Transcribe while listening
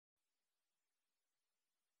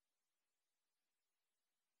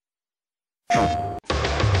We're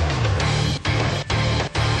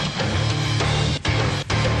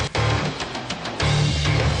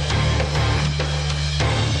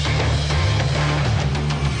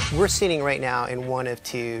sitting right now in one of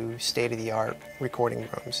two state-of-the-art recording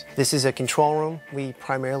rooms. This is a control room. We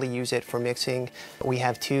primarily use it for mixing. We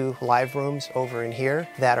have two live rooms over in here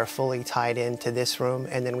that are fully tied into this room,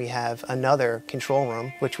 and then we have another control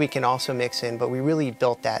room which we can also mix in, but we really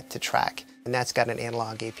built that to track. And that's got an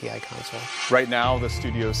analog API console. Right now, the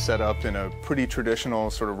studio's set up in a pretty traditional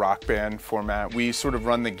sort of rock band format. We sort of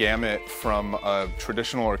run the gamut from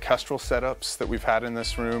traditional orchestral setups that we've had in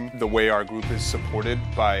this room. The way our group is supported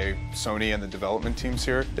by Sony and the development teams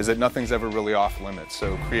here is that nothing's ever really off limits,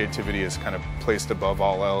 so creativity is kind of placed above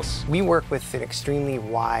all else. We work with an extremely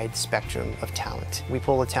wide spectrum of talent. We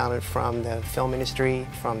pull the talent from the film industry,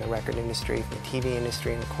 from the record industry, from the TV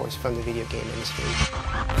industry, and of course from the video game industry.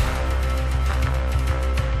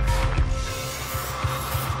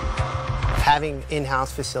 Having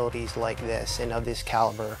in-house facilities like this and of this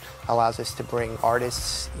caliber allows us to bring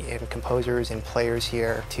artists and composers and players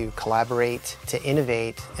here to collaborate, to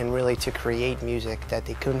innovate, and really to create music that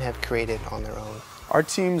they couldn't have created on their own. Our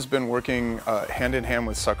team's been working hand in hand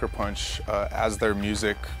with Sucker Punch as their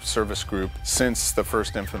music service group since the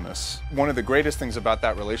first inFAMOUS. One of the greatest things about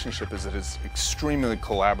that relationship is that it's extremely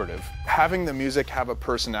collaborative. Having the music have a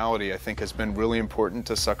personality, I think, has been really important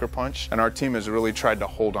to Sucker Punch, and our team has really tried to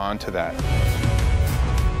hold on to that.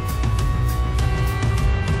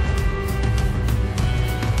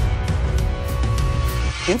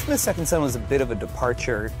 inFAMOUS Second Son was a bit of a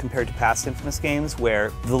departure compared to past inFAMOUS games,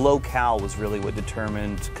 where the locale was really what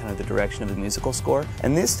determined kind of the direction of the musical score.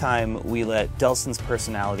 And this time, we let Delson's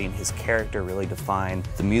personality and his character really define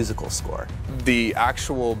the musical score. The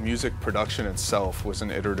actual music production itself was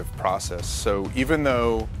an iterative process. So even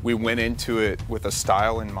though we went into it with a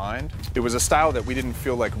style in mind, it was a style that we didn't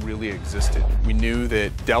feel like really existed. We knew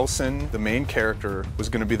that Delson, the main character, was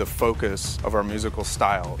going to be the focus of our musical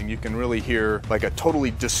style. And you can really hear like a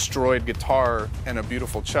totally destroyed guitar and a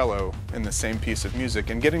beautiful cello in the same piece of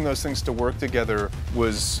music. And getting those things to work together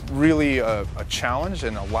was really a challenge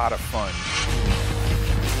and a lot of fun.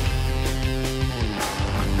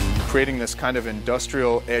 Creating this kind of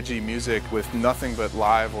industrial, edgy music with nothing but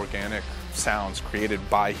live, organic sounds created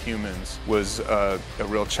by humans was a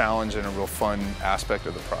real challenge and a real fun aspect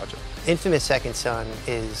of the project. inFAMOUS Second Son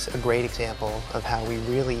is a great example of how we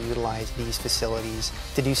really utilize these facilities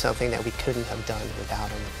to do something that we couldn't have done without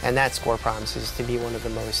them. And that score promises to be one of the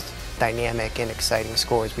most dynamic and exciting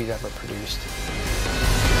scores we've ever produced.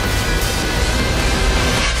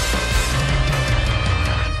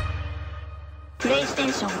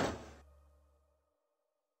 PlayStation